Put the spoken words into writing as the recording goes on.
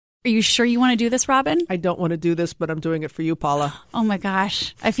Are you sure you want to do this, Robin? I don't want to do this, but I'm doing it for you, Paula. Oh my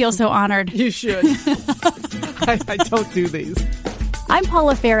gosh. I feel so honored. You should. I don't do these. I'm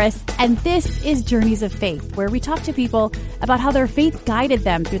Paula Ferris, and this is Journeys of Faith, where we talk to people about how their faith guided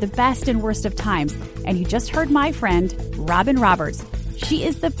them through the best and worst of times. And you just heard my friend, Robin Roberts. She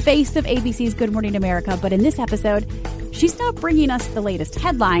is the face of ABC's Good Morning America, but in this episode, she's not bringing us the latest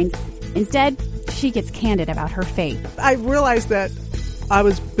headlines. Instead, she gets candid about her faith. I realized that I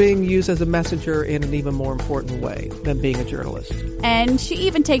was being used as a messenger in an even more important way than being a journalist. And she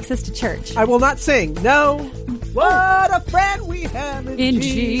even takes us to church. I will not sing. No. What a friend we have in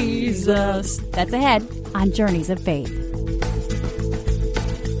Jesus. That's ahead on Journeys of Faith.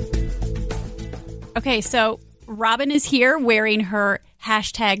 Okay, so Robin is here wearing her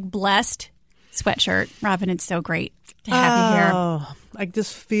 #blessed sweatshirt. Robin, it's so great to have you here. Oh, I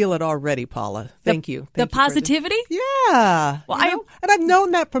just feel it already, Paula. Thank you. The positivity? Yeah. Well, and I've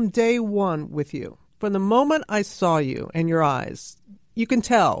known that from day one with you. From the moment I saw you and your eyes, you can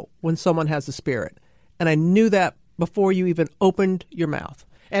tell when someone has the spirit. And I knew that before you even opened your mouth.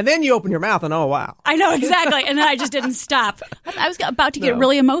 And then you open your mouth and, oh, wow. I know, exactly. And then I just didn't stop. I was about to get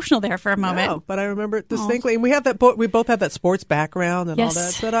really emotional there for a moment. No, but I remember it distinctly. And we both have that sports background and all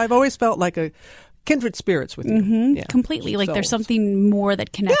that. But I've always felt like a kindred spirits with you. Mm-hmm. Yeah. Completely. Like there's something more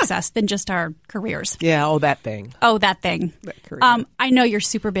that connects us than just our careers. Yeah. Oh, that thing. That career. I know you're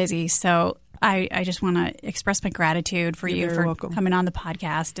super busy, so I just want to express my gratitude for you for coming on the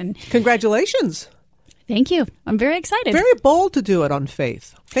podcast. And congratulations. Thank you. I'm very excited. Very bold to do it on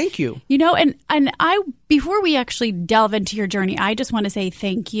faith. Thank you. You know, and I before we actually delve into your journey, I just want to say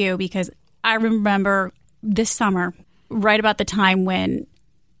thank you because I remember this summer, right about the time when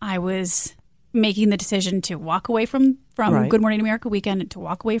I was making the decision to walk away from Good Morning America weekend and to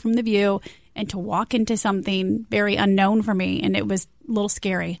walk away from The View and to walk into something very unknown for me. And it was a little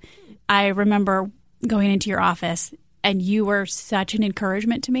scary. I remember going into your office and you were such an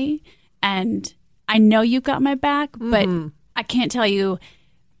encouragement to me. And I know you've got my back, but I can't tell you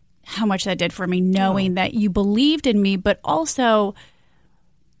how much that did for me, knowing that you believed in me, but also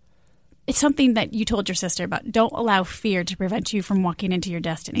it's something that you told your sister about. Don't allow fear to prevent you from walking into your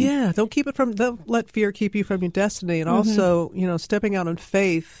destiny. Yeah, don't let fear keep you from your destiny. And also, stepping out in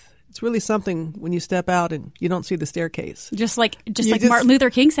faith, it's really something when you step out and you don't see the staircase. Just like Martin Luther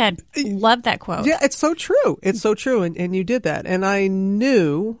King said. Love that quote. Yeah, it's so true. It's so true. And you did that. And I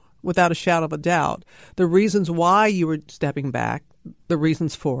knew, without a shadow of a doubt, the reasons why you were stepping back, the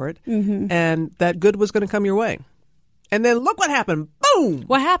reasons for it, and that good was going to come your way. And then look what happened. Boom!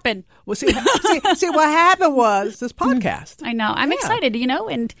 What happened? Well, see what happened was this podcast. I know. I'm excited,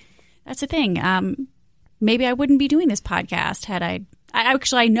 and that's the thing. Maybe I wouldn't be doing this podcast had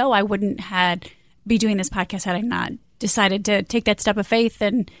I know I wouldn't be doing this podcast had I not decided to take that step of faith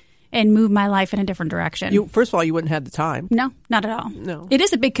and move my life in a different direction. First of all, you wouldn't have the time. No, not at all. No. It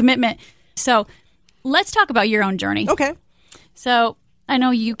is a big commitment. So let's talk about your own journey. Okay. So I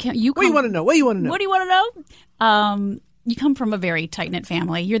know you What do you want to know? What do you want to know? You come from a very tight-knit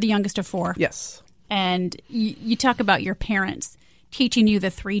family. You're the youngest of 4. Yes. And you talk about your parents teaching you the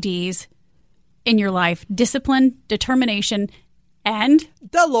 3 Ds in your life: discipline, determination, and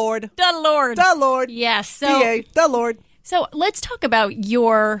the Lord. The Lord. The Lord. Yes. So, D-A, the Lord. So let's talk about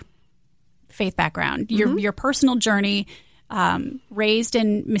your faith background, your personal journey, raised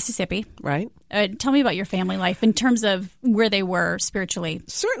in Mississippi. Right. Tell me about your family life in terms of where they were spiritually.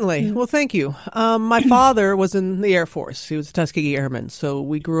 Certainly. Well, thank you. My father was in the Air Force. He was a Tuskegee Airman. So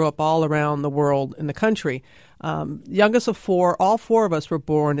we grew up all around the world in the country. Youngest of 4, all 4 of us were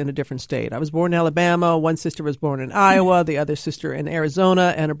born in a different state. I was born in Alabama. One sister was born in Iowa, the other sister in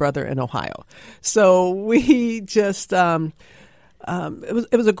Arizona, and a brother in Ohio. So we just, it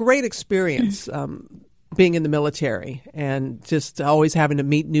was a great experience being in the military and just always having to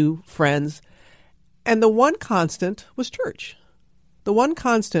meet new friends. And the one constant was church. The one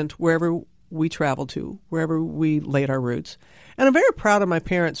constant wherever we traveled to, wherever we laid our roots. And I'm very proud of my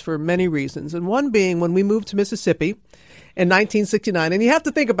parents for many reasons. And one being when we moved to Mississippi in 1969. And you have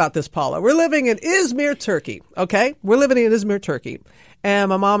to think about this, Paula. We're living in Izmir, Turkey. Okay? We're living in Izmir, Turkey. And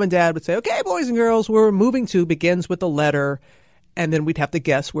my mom and dad would say, okay, boys and girls, where we're moving to begins with a letter. And then we'd have to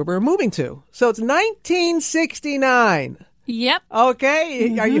guess where we're moving to. So it's 1969. Yep.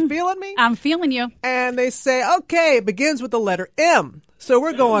 Okay. Are you feeling me? I'm feeling you. And they say, okay, it begins with the letter M. So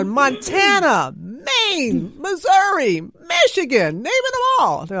we're going Montana, Maine, Missouri, Michigan, naming them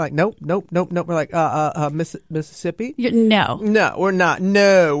all. They're like, nope. We're like, Mississippi? No. No, we're not.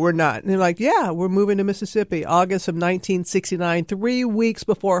 No, we're not. And they're like, yeah, we're moving to Mississippi. August of 1969, 3 weeks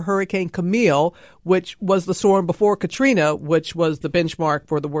before Hurricane Camille, which was the storm before Katrina, which was the benchmark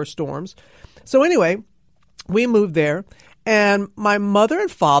for the worst storms. So anyway, we moved there. And my mother and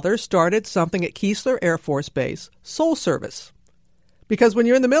father started something at Keesler Air Force Base, Soul Service. Because when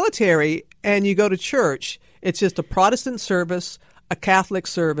you're in the military and you go to church, it's just a Protestant service, a Catholic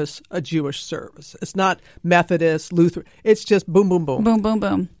service, a Jewish service. It's not Methodist, Lutheran. It's just boom, boom, boom. Boom, boom,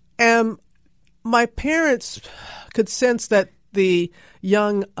 boom. And my parents could sense that the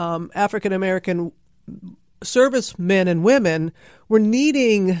young African-American servicemen and women were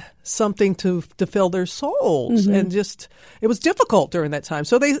needing something to fill their souls. Mm-hmm. And just, it was difficult during that time.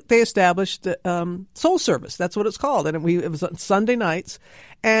 So they established Soul Service. That's what it's called. And it was on Sunday nights.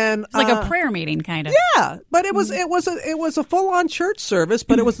 And it's like a prayer meeting kind of. Yeah. But it was a full on church service,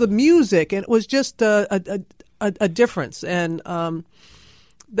 but it was the music, and it was just a difference. And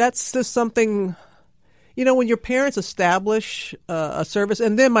that's just something, you know, when your parents establish a service,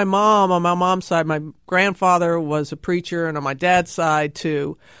 and then on my mom's side, my grandfather was a preacher, and on my dad's side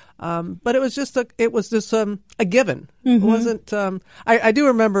too. But it was just a given. Mm-hmm. It wasn't. I do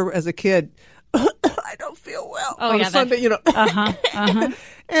remember as a kid, I don't feel well on Sunday, you know.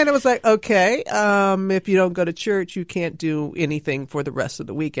 And it was like, okay, if you don't go to church, you can't do anything for the rest of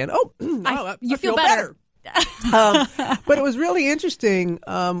the weekend. You feel better. But it was really interesting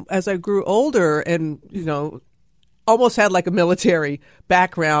as I grew older, and you know, almost had like a military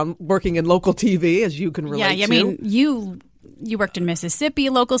background, working in local TV, as you can relate to. Yeah, I mean, you worked in Mississippi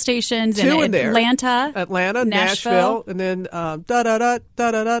local stations, in Atlanta, Nashville, and then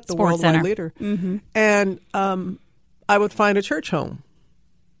the worldwide leader. Mm-hmm. And I would find a church home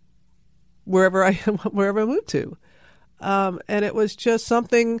wherever I moved to, and it was just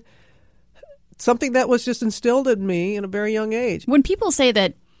something that was just instilled in me in a very young age. When people say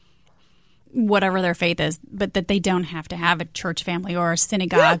that whatever their faith is, but that they don't have to have a church family or a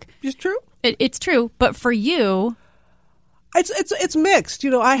synagogue. Yeah, it's true. It's true. But for you, it's mixed. You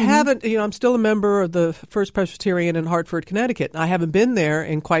know, I haven't, you know, I'm still a member of the First Presbyterian in Hartford, Connecticut. I haven't been there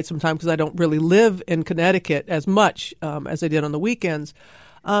in quite some time because I don't really live in Connecticut as much as I did on the weekends.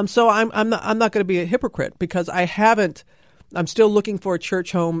 So I'm not going to be a hypocrite because I'm still looking for a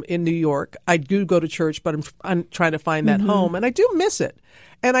church home in New York. I do go to church, but I'm trying to find that home, and I do miss it.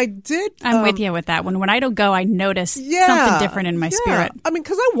 And I did. I'm with you with that. When I don't go, I notice something different in my spirit. I mean,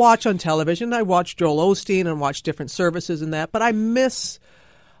 because I watch on television, I watch Joel Osteen and watch different services and that, but I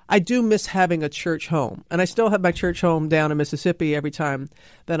do miss having a church home, and I still have my church home down in Mississippi every time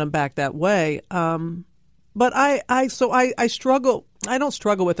that I'm back that way. But I struggle. I don't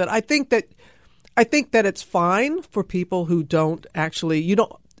struggle with it. I think that it's fine for people who don't actually, you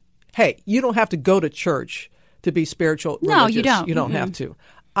don't have to go to church to be spiritual. No, religious. You don't. You don't have to.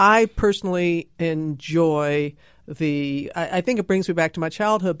 I personally enjoy I think it brings me back to my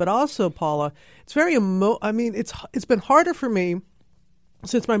childhood, but also, Paula, it's very it's been harder for me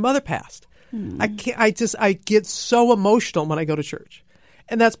since my mother passed. I get so emotional when I go to church.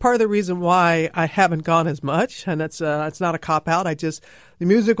 And that's part of the reason why I haven't gone as much. And it's not a cop-out. The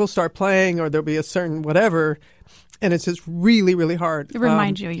music will start playing, or there'll be a certain whatever, and it's just really, really hard. It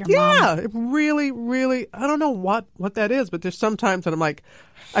reminds you of your mom. Yeah, it really, really, I don't know what that is, but there's sometimes that I'm like,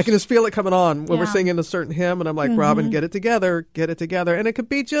 I can just feel it coming on when we're singing a certain hymn, and I'm like, Robin, get it together. And it could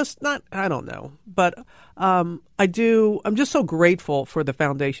be just not, I don't know. But I'm just so grateful for the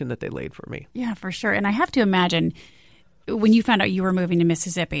foundation that they laid for me. Yeah, for sure. And I have to imagine, when you found out you were moving to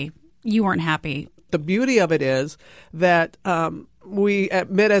Mississippi, you weren't happy. The beauty of it is that we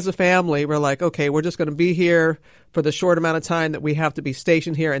admit as a family, we're like, okay, we're just going to be here for the short amount of time that we have to be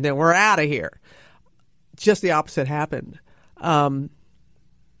stationed here, and then we're out of here. Just the opposite happened.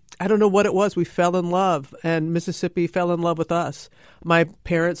 I don't know what it was. We fell in love, and Mississippi fell in love with us. My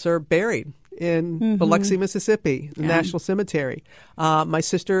parents are buried in Biloxi, Mississippi, the National Cemetery. My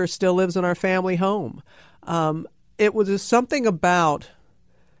sister still lives in our family home. It was just something about,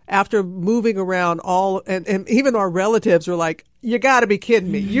 after moving around and even our relatives were like, you got to be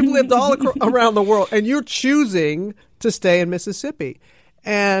kidding me. You've lived all around the world, and you're choosing to stay in Mississippi.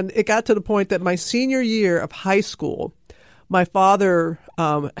 And it got to the point that my senior year of high school, my father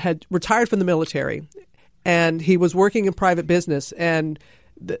had retired from the military, and he was working in private business, and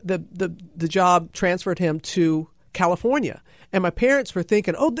the job transferred him to California. And my parents were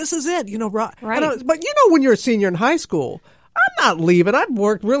thinking, oh, this is it, you know, right. But you know, when you're a senior in high school, I'm not leaving. I've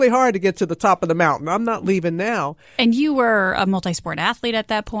worked really hard to get to the top of the mountain. I'm not leaving now. And you were a multi-sport athlete at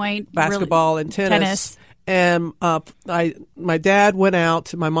that point. Basketball and tennis. And my dad went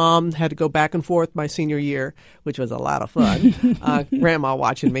out. My mom had to go back and forth my senior year, which was a lot of fun. Grandma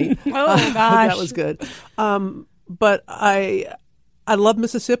watching me. Oh, gosh. That was good. But I love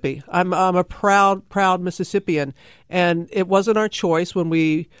Mississippi. I'm a proud Mississippian. And it wasn't our choice when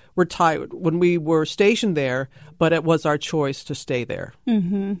we were stationed there, but it was our choice to stay there.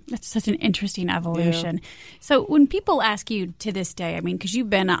 Mm-hmm. That's such an interesting evolution. Yeah. So when people ask you to this day, I mean, because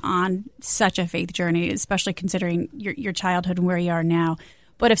you've been on such a faith journey, especially considering your childhood and where you are now.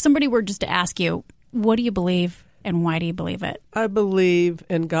 But if somebody were just to ask you, what do you believe and why do you believe it? I believe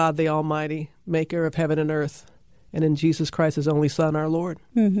in God the Almighty, maker of heaven and earth, and in Jesus Christ, his only Son, our Lord.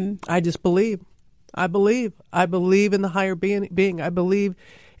 Mm-hmm. I just believe. I believe in the higher being. I believe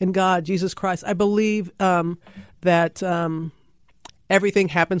in God, Jesus Christ. I believe that everything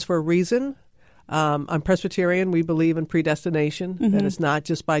happens for a reason. I'm Presbyterian. We believe in predestination, and it's not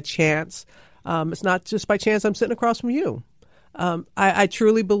just by chance. It's not just by chance I'm sitting across from you. I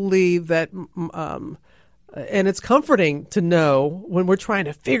truly believe that, and it's comforting to know when we're trying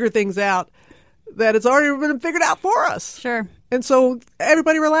to figure things out that it's already been figured out for us. Sure. And so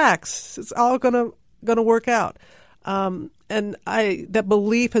everybody relax. It's all gonna work out. And that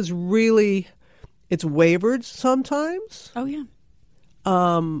belief has really, it's wavered sometimes. Oh yeah.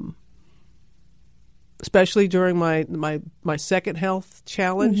 Especially during my second health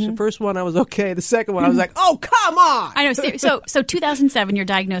challenge. The first one I was okay. The second one I was like, oh, come on. I know. So 2007, you're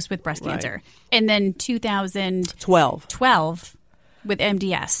diagnosed with breast cancer. And then 2012 with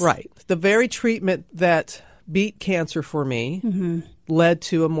MDS. Right. The very treatment that beat cancer for me led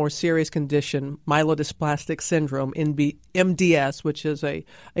to a more serious condition, myelodysplastic syndrome, MDS, which is a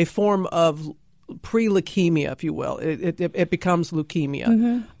form of pre-leukemia, if you will. It becomes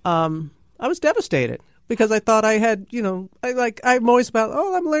leukemia. I was devastated because I thought I had, I'm always about,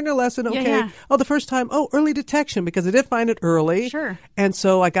 I'm learning a lesson. Okay. Yeah. Oh, the first time, early detection because I did find it early. Sure. And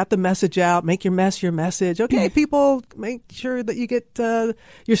so I got the message out, make your mess your message. Okay, people, make sure that you get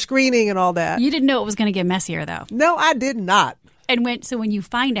your screening and all that. You didn't know it was going to get messier, though. No, I did not. And when you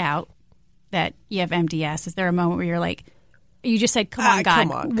find out that you have MDS, is there a moment where you're like, you just said, come on,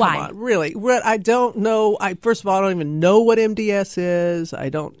 God, why? Come on, really. I don't know. First of all, I don't even know what MDS is. I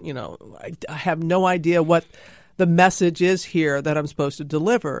don't, I have no idea what the message is here that I'm supposed to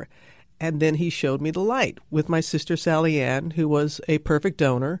deliver. And then he showed me the light with my sister, Sally Ann, who was a perfect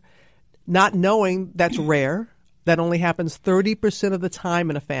donor, not knowing that's rare. That only happens 30% of the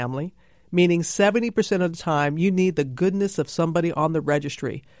time in a family, meaning 70% of the time you need the goodness of somebody on the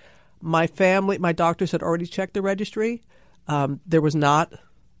registry. My doctors had already checked the registry. There was not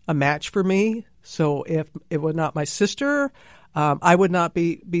a match for me. So if it was not my sister, I would not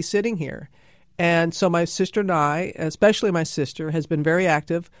be sitting here. And so my sister and I, especially my sister, has been very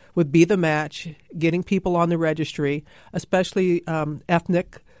active with Be the Match, getting people on the registry, especially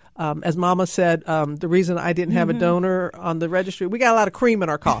ethnic. As Mama said, the reason I didn't have a donor on the registry, we got a lot of cream in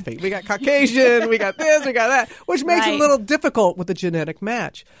our coffee. We got Caucasian, we got this, we got that, which makes it a little difficult with the genetic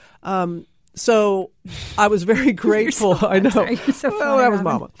match. So I was very grateful. I know. Well, that was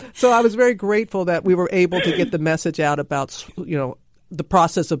Mama. So I was very grateful that we were able to get the message out about, the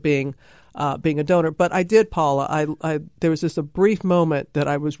process of being a donor. But I did, Paula. There was just a brief moment that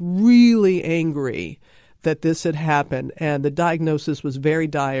I was really angry that this had happened, and the diagnosis was very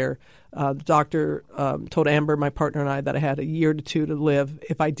dire. The doctor told Amber, my partner, and I that I had a year to two to live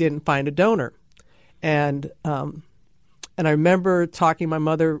if I didn't find a donor. And I remember talking, my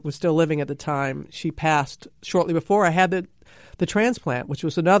mother was still living at the time. She passed shortly before I had the transplant, which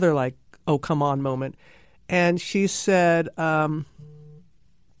was another like, oh, come on moment. And she said,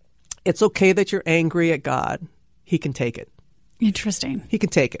 it's okay that you're angry at God. He can take it. Interesting. He can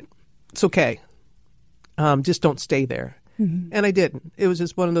take it. It's okay. Just don't stay there. Mm-hmm. And I didn't. It was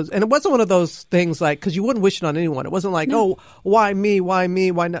just one of those. And it wasn't one of those things like, because you wouldn't wish it on anyone. It wasn't like, oh, why me? Why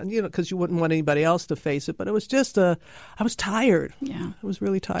me? Why not? Because you wouldn't want anybody else to face it. But it was just I was tired. Yeah. I was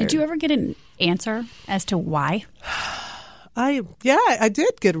really tired. Did you ever get an answer as to why? I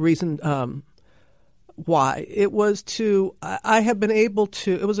did get a reason why. It was I have been able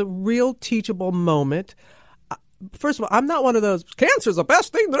to, it was a real teachable moment. First of all, I'm not one of those, cancer's the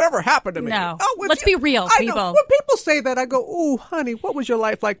best thing that ever happened to me. No. Let's be real, people. Know. When people say that, I go, oh, honey, what was your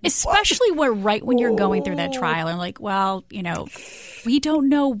life like? Especially when you're going through that trial. And like, well, we don't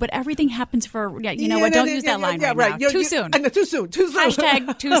know, but everything happens for, what, don't use that line right now. Too soon. Too soon.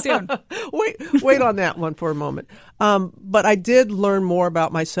 Hashtag too soon. Wait on that one for a moment. But I did learn more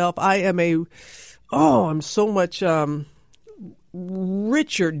about myself. I'm so much,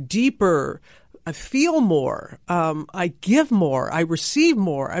 richer, deeper. I feel more. I give more. I receive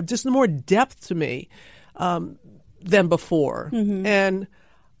more. I've just more depth to me than before. And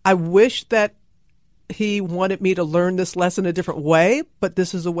I wish that he wanted me to learn this lesson a different way, but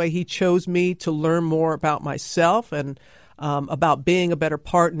this is the way he chose me to learn more about myself and about being a better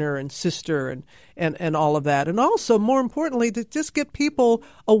partner and sister and all of that. And also, more importantly, to just get people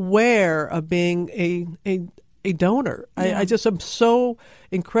aware of being a donor. Yeah. I just am so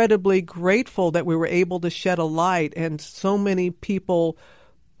incredibly grateful that we were able to shed a light, and so many people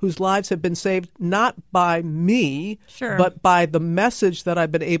whose lives have been saved, not by me, but by the message that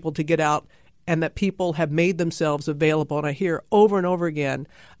I've been able to get out, and that people have made themselves available. And I hear over and over again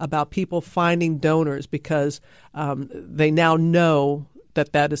about people finding donors because they now know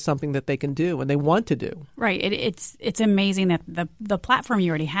that is something that they can do and they want to do. Right. It's amazing that the platform you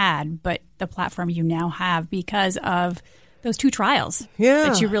already had, but the platform you now have because of those 2 trials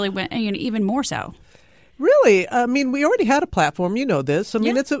that you really went, even more so. Really? I mean, we already had a platform. You know this. I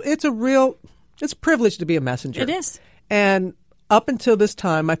mean, it's a privilege to be a messenger. It is. And up until this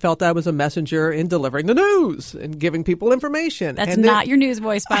time, I felt I was a messenger in delivering the news and giving people information. That's not your news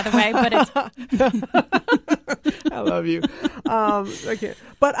voice, by the way, but it's... I love you. Okay.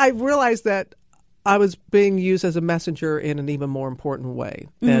 But I realized that I was being used as a messenger in an even more important way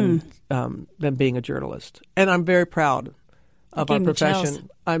than being a journalist. And I'm very proud of our profession. Chills.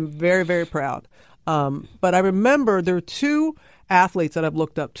 I'm very, very proud. But I remember there were 2 athletes that I've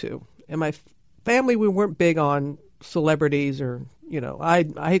looked up to. In my family, we weren't big on celebrities or,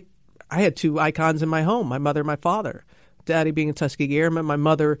 I had 2 icons in my home, my mother and my father. Daddy being a Tuskegee Airman, my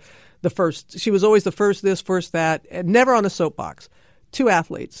mother, the first. She was always the first this, first that, and never on a soapbox. 2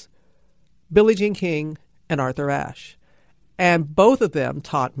 athletes, Billie Jean King and Arthur Ashe. And both of them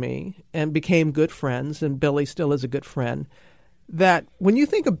taught me and became good friends, and Billie still is a good friend, that when you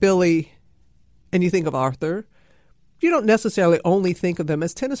think of Billie and you think of Arthur, you don't necessarily only think of them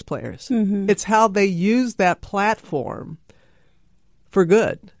as tennis players. It's how they use that platform for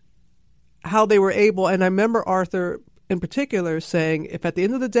good, how they were able. And I remember Arthur in particular saying, if at the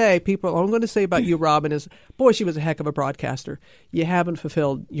end of the day, people, all I'm going to say about you, Robin, is, boy, she was a heck of a broadcaster. You haven't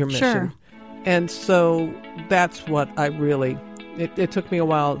fulfilled your mission. Sure. And so that's what I really, it took me a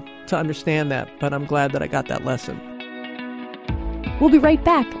while to understand that, but I'm glad that I got that lesson. We'll be right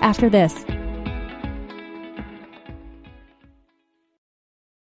back after this.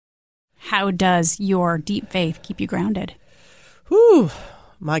 How does your deep faith keep you grounded? Whew,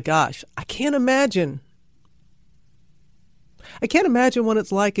 my gosh. I can't imagine what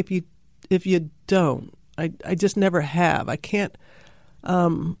it's like if you don't. I just never have. I can't.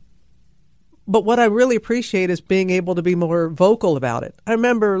 But what I really appreciate is being able to be more vocal about it. I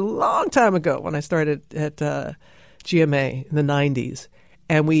remember a long time ago when I started at GMA in the 90s.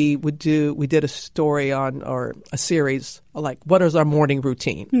 And we did a story or a series like, what is our morning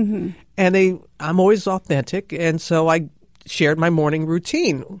routine? And I'm always authentic. And so I shared my morning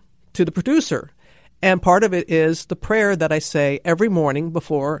routine to the producer. And part of it is the prayer that I say every morning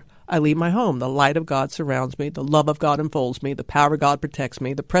before I leave my home. The light of God surrounds me. The love of God enfolds me. The power of God protects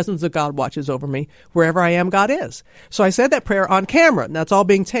me. The presence of God watches over me. Wherever I am, God is. So I said that prayer on camera, and that's all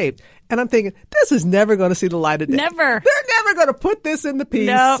being taped. And I'm thinking, this is never going to see the light of day. Never. They're never going to put this in the piece.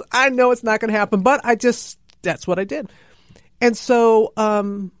 Nope. I know it's not going to happen, but that's what I did. And so,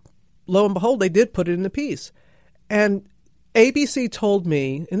 lo and behold, they did put it in the piece. And ABC told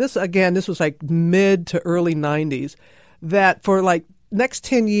me, and this was like mid to early 90s, that for like next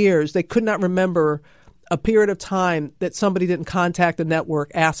 10 years, they could not remember a period of time that somebody didn't contact the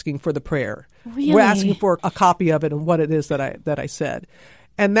network asking for the prayer. Really? We're asking for a copy of it and what it is that I said.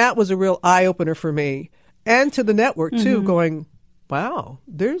 And that was a real eye-opener for me and to the network, too, going, wow,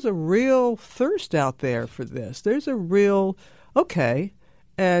 there's a real thirst out there for this. There's a real, okay.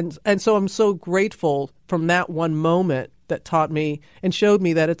 And so I'm so grateful from that one moment that taught me and showed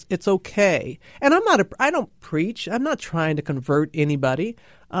me that it's okay. And I don't preach. I'm not trying to convert anybody.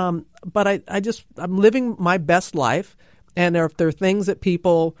 But I'm living my best life. And if there are things that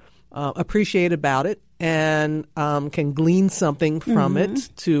people appreciate about it and can glean something from it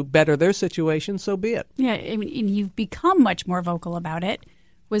to better their situation, so be it. Yeah, I mean, you've become much more vocal about it.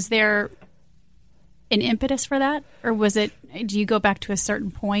 Was there an impetus for that? Or do you go back to a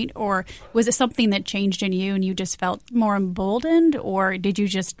certain point? Or was it something that changed in you and you just felt more emboldened? Or did you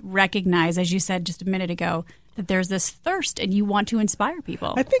just recognize, as you said just a minute ago, that there's this thirst and you want to inspire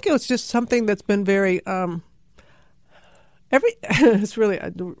people? I think it was just something that's been very, it's really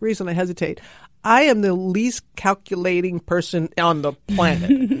the reason I hesitate. I am the least calculating person on the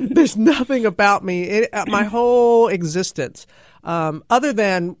planet. There's nothing about me, my whole existence. Other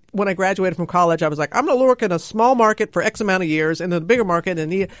than when I graduated from college, I was like, I'm going to work in a small market for X amount of years and then a bigger market.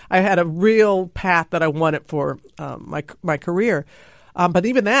 And I had a real path that I wanted for my career. But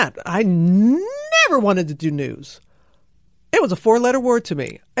even that, I never wanted to do news. It was a 4-letter word to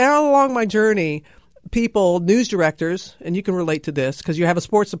me. All along my journey, news directors, and you can relate to this because you have a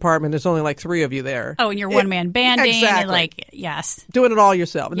sports department. There's only like 3 of you there. Oh, and you're one-man banding. Exactly. And yes. Doing it all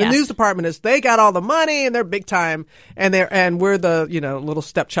yourself. And Yes. the news department they got all the money and they're big time and we're the, little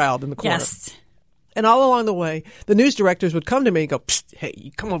stepchild in the corner. Yes. And all along the way, the news directors would come to me and go, Psst, hey,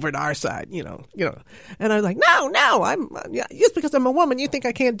 you come over to our side, And I was like, no, just because I'm a woman, you think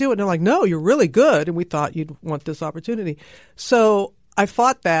I can't do it. And they're like, no, you're really good. And we thought you'd want this opportunity. So I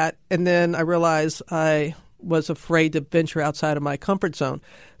fought that. And then I realized I was afraid to venture outside of my comfort zone.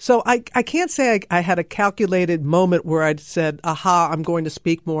 So I can't say I had a calculated moment where I'd said, aha, I'm going to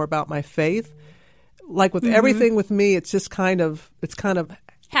speak more about my faith. Like with everything with me, it's just kind of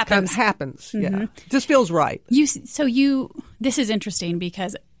Happens. Yeah. Just feels right. This is interesting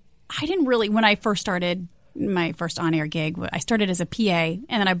because I didn't really, when I first started my first on-air gig, I started as a PA and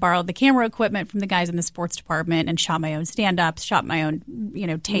then I borrowed the camera equipment from the guys in the sports department and shot my own stand-ups, shot my own,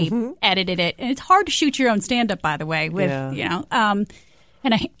 tape, edited it. And it's hard to shoot your own stand-up, by the way, and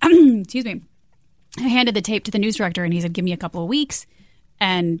I, excuse me, I handed the tape to the news director and he said, give me a couple of weeks.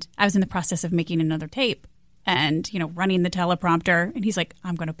 And I was in the process of making another tape. And, running the teleprompter. And he's like,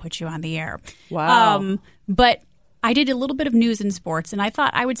 I'm going to put you on the air. Wow. But I did a little bit of news and sports, and I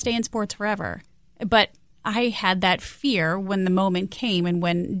thought I would stay in sports forever. But I had that fear when the moment came and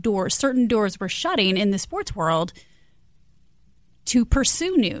when certain doors were shutting in the sports world to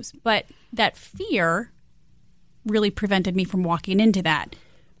pursue news. But that fear really prevented me from walking into that.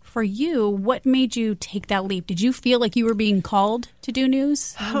 For you, what made you take that leap? Did you feel like you were being called to do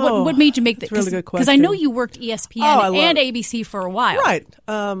news? What made you make that? That's a really good question. Because I know you worked ESPN and ABC for a while. Right.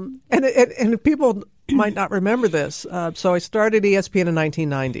 And people might not remember this. So I started ESPN in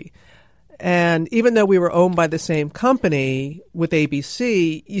 1990. And even though we were owned by the same company with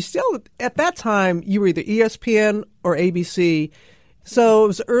ABC, you still, at that time, you were either ESPN or ABC. So it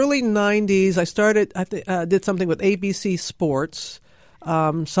was early 90s. I started, did something with ABC Sports.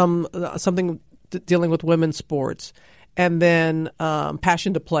 Something dealing with women's sports, and then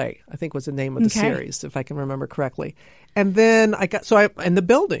Passion to Play, I think was the name of the series, if I can remember correctly. And then I in the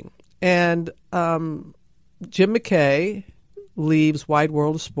building, and Jim McKay leaves Wide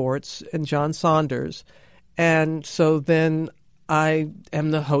World of Sports and John Saunders, and so then I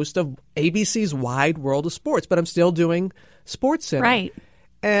am the host of ABC's Wide World of Sports, but I'm still doing Sports Center. Right.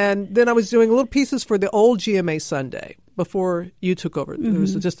 And then I was doing little pieces for the old GMA Sunday before you took over. It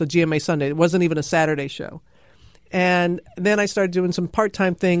was just a GMA Sunday. It wasn't even a Saturday show. And then I started doing some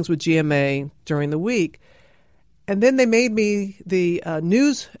part-time things with GMA during the week. And then they made me the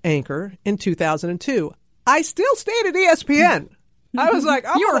news anchor in 2002. I still stayed at ESPN. I was like,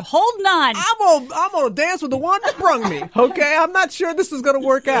 you were holding on. I'm gonna dance with the one that brung me. Okay, I'm not sure this is gonna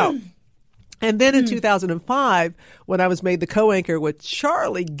work out. And then in 2005, when I was made the co-anchor with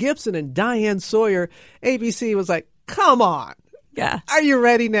Charlie Gibson and Diane Sawyer, ABC was like, come on. Yeah. Are you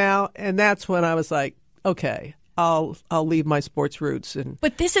ready now? And that's when I was like, okay, I'll leave my sports roots.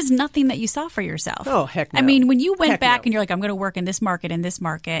 But this is nothing that you saw for yourself. Oh, heck no. I mean, when you went back and you're like, I'm going to work in this market and this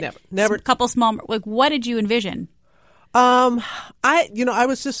market. Never. A couple small, what did you envision? I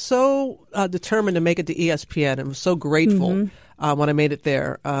was just so determined to make it to ESPN and was so grateful when I made it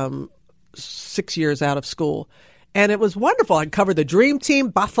there. 6 years out of school. And it was wonderful. I covered the Dream Team,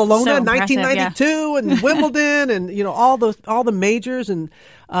 Barcelona, 1992, and Wimbledon, and all the majors, and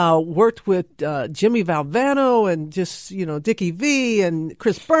worked with Jimmy Valvano and just Dickie V and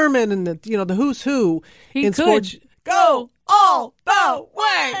Chris Berman and the who's who in sports. Go all the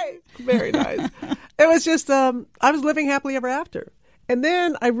way. Very nice. It was just I was living happily ever after. And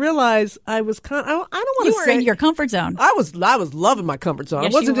then I realized I was I don't want to say. You were in your comfort zone. I was loving my comfort zone.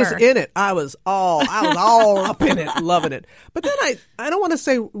 Yes, I wasn't just in it. I was all up in it, loving it. But then I don't want to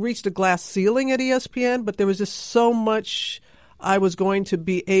say reached a glass ceiling at ESPN, but there was just so much I was going to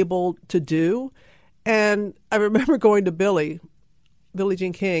be able to do. And I remember going to Billie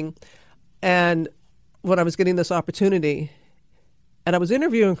Jean King, and when I was getting this opportunity, and I was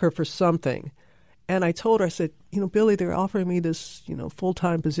interviewing her for something. And I told her, I said, Billie, they're offering me this,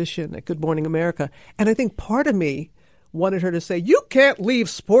 full-time position at Good Morning America. And I think part of me wanted her to say, you can't leave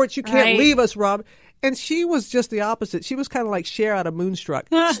sports. You can't leave us, Rob. And she was just the opposite. She was kind of like Cher out of Moonstruck.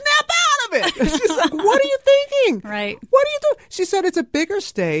 Snap out of it. She's like, what are you thinking? Right. What are you doing? She said, it's a bigger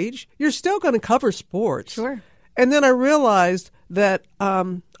stage. You're still going to cover sports. Sure. And then I realized that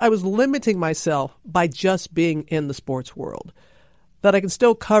I was limiting myself by just being in the sports world. that I can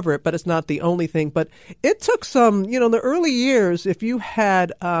still cover it, but it's not the only thing. But it took some, in the early years, if you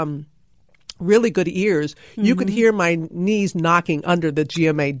had really good ears, you could hear my knees knocking under the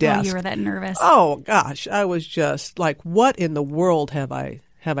GMA desk. Oh, you were that nervous. Oh gosh, I was just like, what in the world have I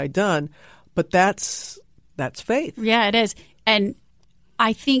done? But that's faith. Yeah, it is. And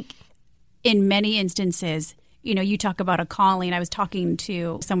I think in many instances, you talk about a calling. I was talking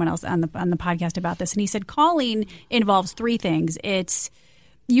to someone else on the podcast about this, and he said calling involves three things. It's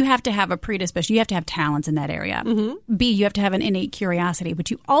you have to have a predisposition. You have to have talents in that area. Mm-hmm. B, you have to have an innate curiosity,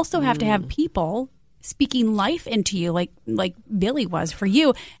 but you also have to have people speaking life into you, like Billy was for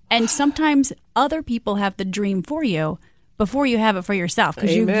you. And sometimes other people have the dream for you before you have it for yourself,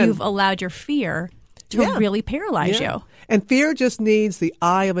 because you've allowed your fear to really paralyze you. And fear just needs the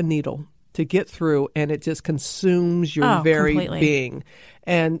eye of a needle to get through, and it just consumes your very completely. being.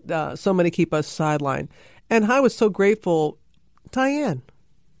 And so many keep us sidelined. And I was so grateful. Diane,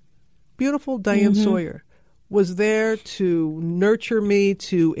 beautiful Diane Sawyer, was there to nurture me,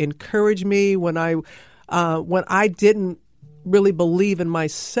 to encourage me when I didn't really believe in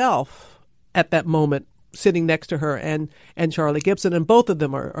myself at that moment, sitting next to her and Charlie Gibson, and both of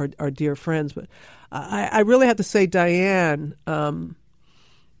them are dear friends. But I really have to say, Diane,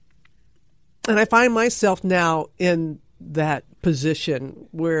 and I find myself now in that position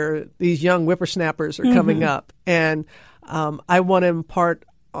where these young whippersnappers are coming up, and I want to impart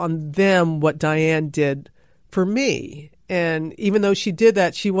on them what Diane did for me. And even though she did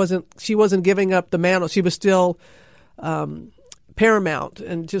that, she wasn't giving up the mantle. She was still paramount,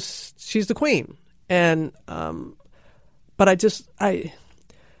 and she's the queen. And but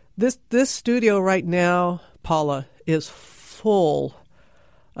this studio right now, Paula, is full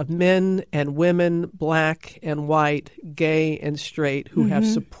of men and women, black and white, gay and straight, who have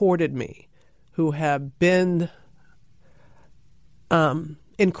supported me, who have been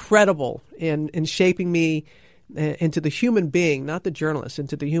incredible in shaping me into the human being, not the journalist,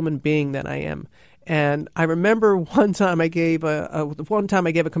 into the human being that I am. And I remember one time I gave a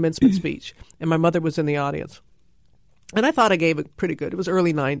commencement speech, and my mother was in the audience. And I thought I gave it pretty good. It was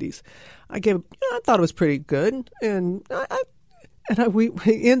early 90s. I thought it was pretty good. And we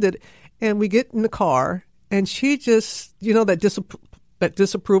ended, and we get in the car, and she just, that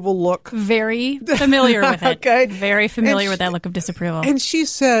disapproval look. Very familiar with it. Okay. Very familiar with that look of disapproval. And she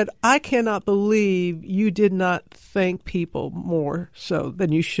said, I cannot believe you did not thank people more so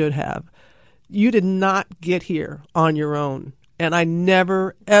than you should have. You did not get here on your own. And I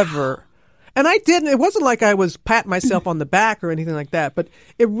never, ever... And I didn't. It wasn't like I was patting myself on the back or anything like that, but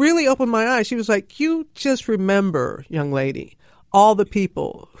it really opened my eyes. She was like, you just remember, young lady, all the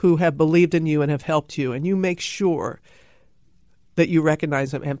people who have believed in you and have helped you, and you make sure that you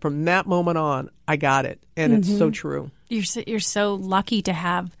recognize them. And from that moment on, I got it. And it's so true. You're so lucky to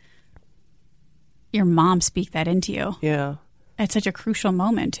have your mom speak that into you. Yeah. At such a crucial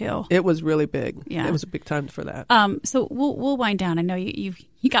moment, too. It was really big. Yeah. It was a big time for that. So we'll wind down. I know you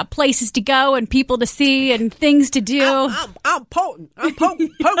got places to go and people to see and things to do. I'm potent. I'm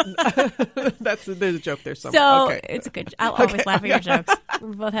potent. There's a joke there somewhere. So okay. it's a good. I'll always laugh at your jokes.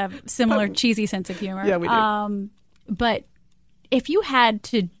 We both have similar cheesy sense of humor. Yeah, we do. But if you had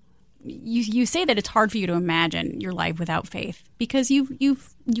to, you say that it's hard for you to imagine your life without faith because you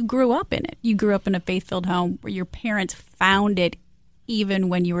grew up in it. You grew up in a faith-filled home where your parents found it even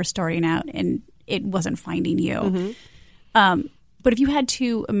when you were starting out and it wasn't finding you. But if you had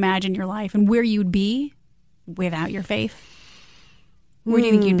to imagine your life and where you'd be without your faith, where do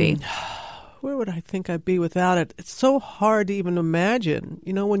you think you'd be? Where would I think I'd be without it? It's so hard to even imagine.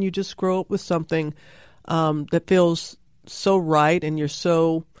 When you just grow up with something that feels so right and you're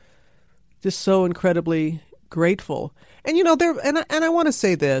so incredibly grateful. And I want to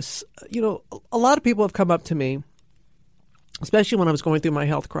say this, a lot of people have come up to me, especially when I was going through my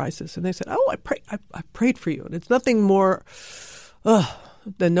health crisis, and they said, "Oh, I prayed for you." And it's nothing more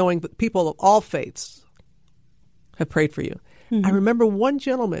than knowing that people of all faiths have prayed for you. I remember one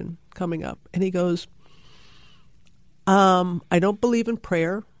gentleman coming up, and he goes, "I don't believe in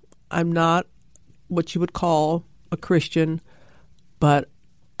prayer. I'm not what you would call a Christian, but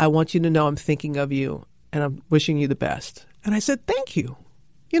I want you to know I'm thinking of you and I'm wishing you the best." And I said, "Thank you."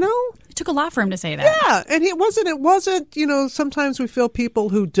 It took a lot for him to say that. Yeah. And it wasn't, sometimes we feel people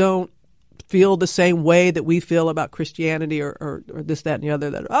who don't feel the same way that we feel about Christianity or this, that, and the other,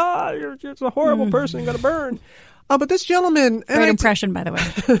 that, you're just a horrible person, you're going to burn. But this gentleman... Great impression, by the way.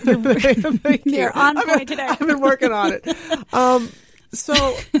 Thank you. You're on point today. I've been working on it.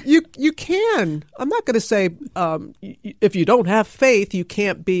 So you can. I'm not going to say if you don't have faith, you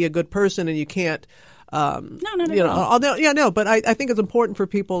can't be a good person and you can't not at all. But I think it's important for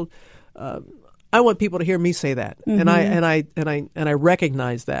people. I want people to hear me say that, and I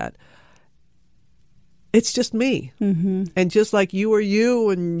recognize that. It's just me, and just like you are you,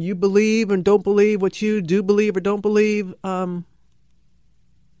 and you believe and don't believe what you do believe or don't believe.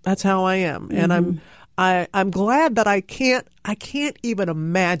 That's how I am, and I'm glad that I can't even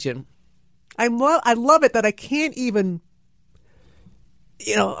imagine. I love it that I can't even.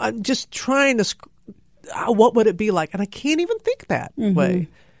 I'm just trying to. What would it be like? And I can't even think that way.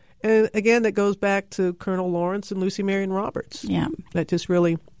 And again, that goes back to Colonel Lawrence and Lucy Marion Roberts. Yeah, that just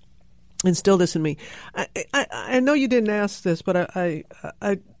really instilled this in me. I know you didn't ask this, but I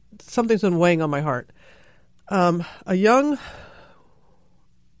something's been weighing on my heart. A young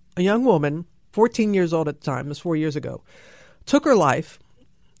woman, 14 years old at the time, this was 4 years ago, took her life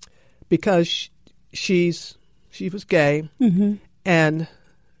because she was gay, and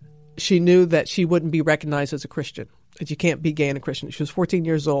she knew that she wouldn't be recognized as a Christian. That you can't be gay and a Christian. She was 14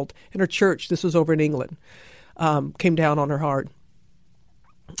 years old, and her church, this was over in England, came down on her hard.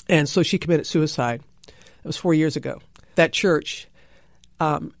 And so she committed suicide. It was 4 years ago. That church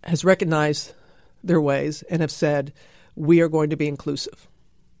has recognized their ways and have said, we are going to be inclusive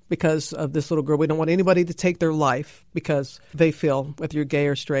because of this little girl. We don't want anybody to take their life because they feel, whether you're gay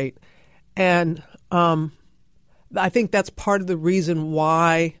or straight. And I think that's part of the reason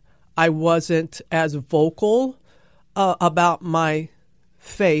why I wasn't as vocal about my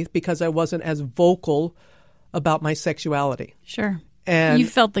faith, because I wasn't as vocal about my sexuality. Sure. And you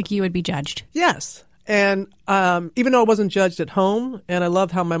felt like you would be judged. Yes. And even though I wasn't judged at home, and I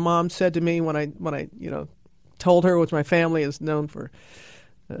loved how my mom said to me when I told her, which my family is known for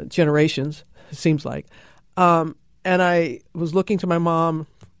generations, it seems like. And I was looking to my mom,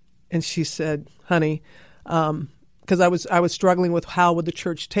 and she said, honey, because I was struggling with how would the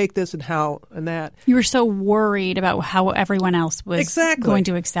church take this and that. You were so worried about how everyone else was going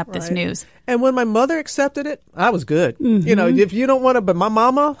to accept this news. And when my mother accepted it, I was good. If you don't want to, but my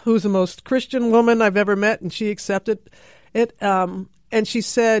mama, who's the most Christian woman I've ever met, and she accepted it. And she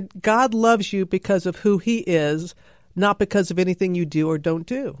said, God loves you because of who he is, not because of anything you do or don't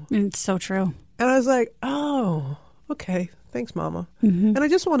do. And it's so true. And I was like, oh, okay. Thanks, Mama. And I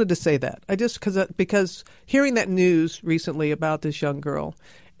just wanted to say that. Because hearing that news recently about this young girl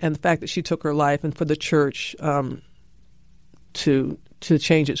and the fact that she took her life, and for the church to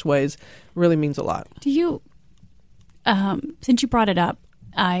change its ways really means a lot. Do you, since you brought it up,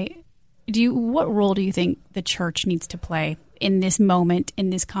 what role do you think the church needs to play in this moment, in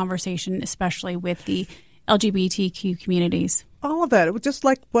this conversation, especially with the LGBTQ communities? All of that. It was just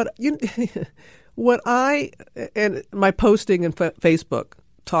like what and my posting in Facebook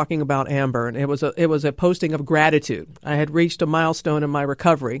talking about Amber, and it was a posting of gratitude. I had reached a milestone in my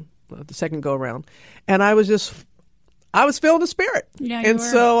recovery, the second go around, and I was feeling the spirit. Yeah, and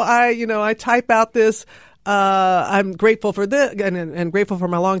so I type out this. I'm grateful for this and grateful for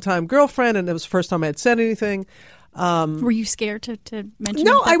my longtime girlfriend, and it was the first time I had said anything. Were you scared to mention?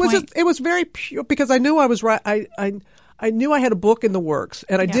 No, I was. It was very pure because I knew I was right. I knew I had a book in the works,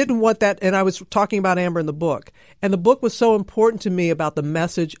 and I didn't want that. And I was talking about Amber in the book, and the book was so important to me about the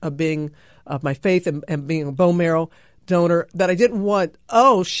message of my faith and being a bone marrow donor, that I didn't want,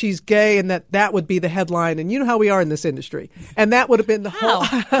 she's gay, and that would be the headline. And you know how we are in this industry, and that would have been the whole.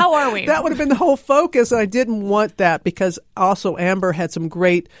 How are we? That would have been the whole focus, and I didn't want that because also Amber had some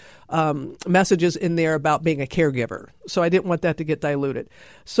great messages in there about being a caregiver. So I didn't want that to get diluted.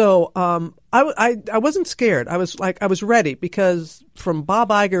 So I wasn't scared. I was ready because from Bob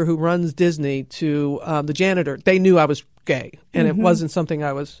Iger, who runs Disney, to the janitor, they knew I was gay, and it wasn't something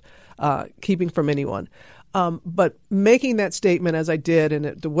I was keeping from anyone. But making that statement as I did, and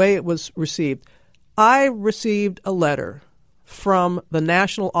the way it was received, I received a letter from the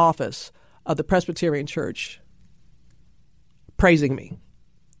national office of the Presbyterian Church praising me.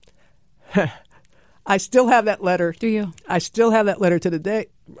 I still have that letter. Do you? I still have that letter to the day.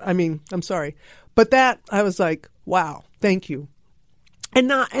 I mean, I'm sorry. But that, I was like, wow, thank you. And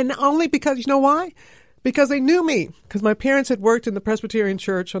only because, you know why? Because they knew me. Because my parents had worked in the Presbyterian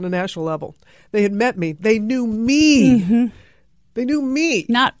Church on a national level. They had met me. They knew me. They knew me.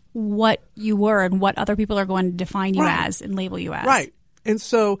 Not what you were and what other people are going to define you as and label you as. Right. And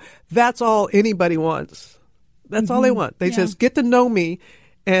so that's all anybody wants. That's all they want. They just get to know me.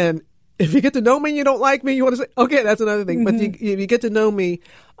 And if you get to know me and you don't like me, you want to say, okay, that's another thing. But you get to know me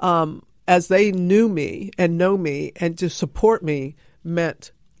as they knew me and know me, and to support me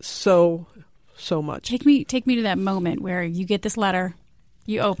meant so much. Take me to that moment where you get this letter,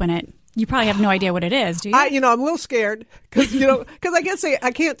 you open it. You probably have no idea what it is, do you? I'm a little scared because I can't say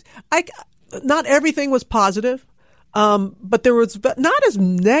not everything was positive, but there was not as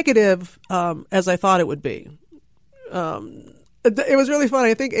negative as I thought it would be. It was really funny.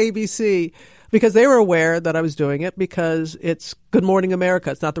 I think ABC, because they were aware that I was doing it, because it's Good Morning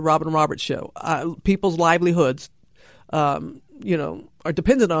America. It's not the Robin Roberts show. People's livelihoods, are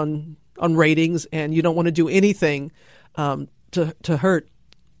dependent on ratings, and you don't want to do anything to hurt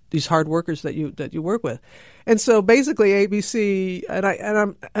these hard workers that you work with. And so basically ABC,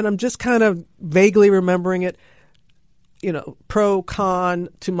 and I'm just kind of vaguely remembering it, pro, con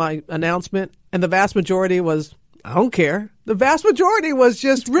to my announcement, and the vast majority was, I don't care. The vast majority was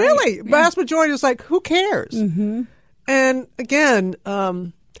just vast majority was like, who cares? Mm-hmm. And again,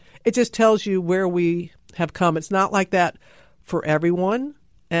 it just tells you where we have come. It's not like that for everyone.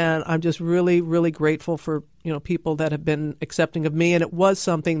 And I'm just really, really grateful for, people that have been accepting of me. And it was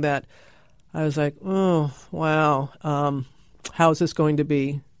something that I was like, oh, wow, how is this going to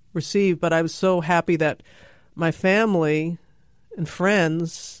be received? But I was so happy that my family and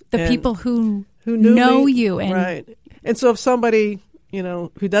friends, the people who knew know me, you, and right. And so if somebody,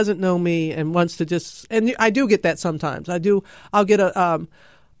 who doesn't know me and wants to just, and I do get that sometimes. I'll get a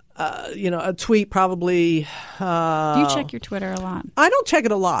tweet probably. Do you check your Twitter a lot? I don't check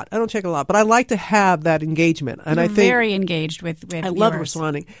it a lot, but I like to have that engagement. And You're I think very engaged with I viewers. love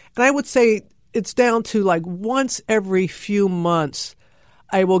responding. And I would say it's down to like once every few months,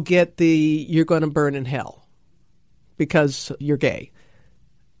 I will get you're going to burn in hell because you're gay.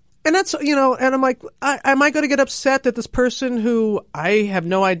 And that's, and I'm like, am I going to get upset that this person who I have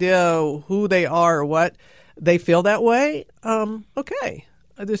no idea who they are or what, they feel that way? Okay.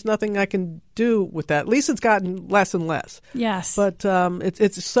 There's nothing I can do with that. At least it's gotten less and less. Yes. But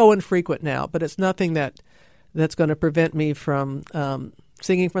it's so infrequent now. But it's nothing that's going to prevent me from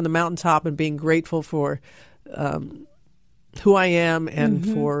singing from the mountaintop and being grateful for who I am and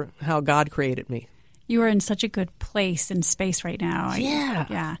for how God created me. You are in such a good place and space right now.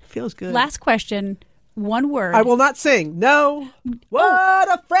 Yeah. Feels good. Last question. One word. I will not sing. No. What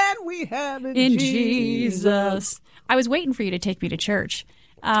a friend we have in Jesus. I was waiting for you to take me to church.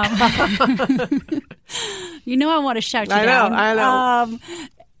 I want to shout you down. I know.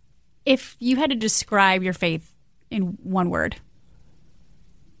 If you had to describe your faith in one word.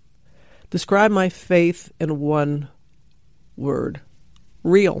 Describe my faith in one word.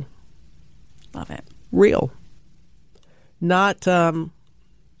 Real. Love it. Real. Not for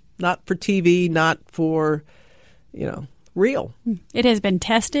TV, not for, real. It has been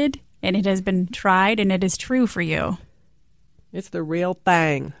tested and it has been tried and it is true for you. It's the real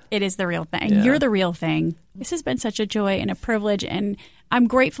thing. It is the real thing. Yeah. You're the real thing. This has been such a joy and a privilege, and I'm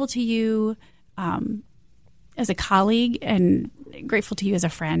grateful to you as a colleague and grateful to you as a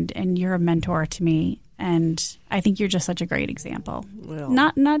friend, and you're a mentor to me, and I think you're just such a great example. Well,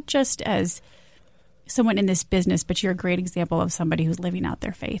 not just as someone in this business, but you're a great example of somebody who's living out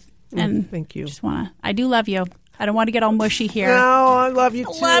their faith. And thank you. I do love you. I don't want to get all mushy here. No, I love you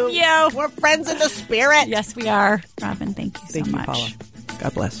too. Love you. We're friends in the spirit. Yes, we are. Robin, thank you so much. Paula.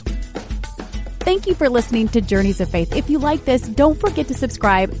 God bless. Thank you for listening to Journeys of Faith. If you like this, don't forget to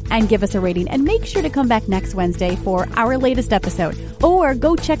subscribe and give us a rating. And make sure to come back next Wednesday for our latest episode. Or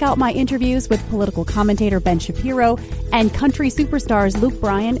go check out my interviews with political commentator Ben Shapiro and country superstars Luke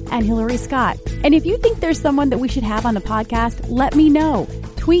Bryan and Hillary Scott. And if you think there's someone that we should have on the podcast, let me know.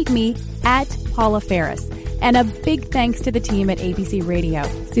 Tweet me at Paula Ferris. And a big thanks to the team at ABC Radio.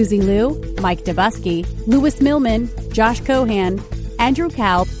 Susie Liu, Mike Dabusky, Louis Millman, Josh Cohan, Andrew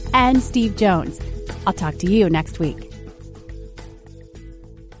Kalb, and Steve Jones. I'll talk to you next week.